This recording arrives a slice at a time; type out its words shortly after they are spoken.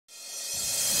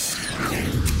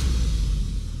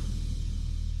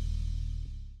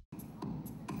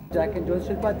Jack and Jones.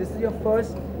 Shilpa, this is your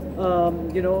first,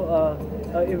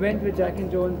 event with Jack and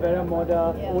Jones, Vero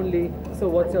Moda Yeah. only. So,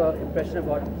 what's your impression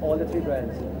about all the three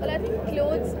brands? Well, I think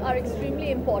clothes are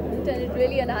extremely important and it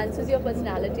really enhances your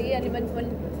personality. And when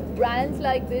brands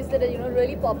like this that are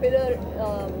really popular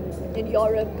in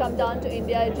Europe come down to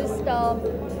India, it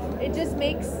just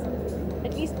makes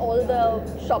at least all the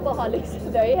shopaholics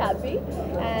very happy.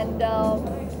 And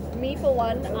me for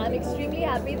one, I'm extremely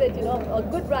happy that a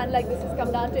good brand like this has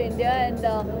come down to India, and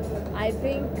I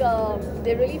think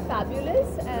they're really fabulous.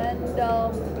 And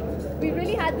we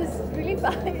really had this really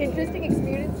interesting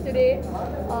experience today.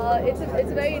 It's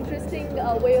a very interesting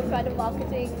way of kind of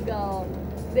marketing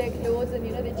their clothes, and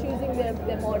they're choosing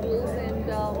their models. And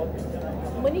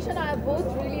Manish and I are both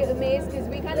really amazed because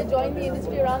we kind of joined the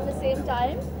industry around the same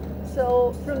time.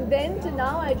 So from then to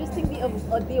now, I just think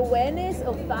the awareness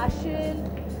of fashion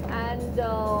and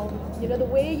the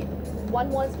way one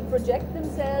wants to project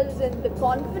themselves and the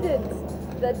confidence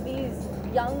that these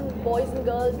young boys and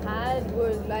girls had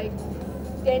were like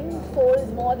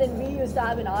tenfold more than we used to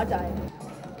have in our time.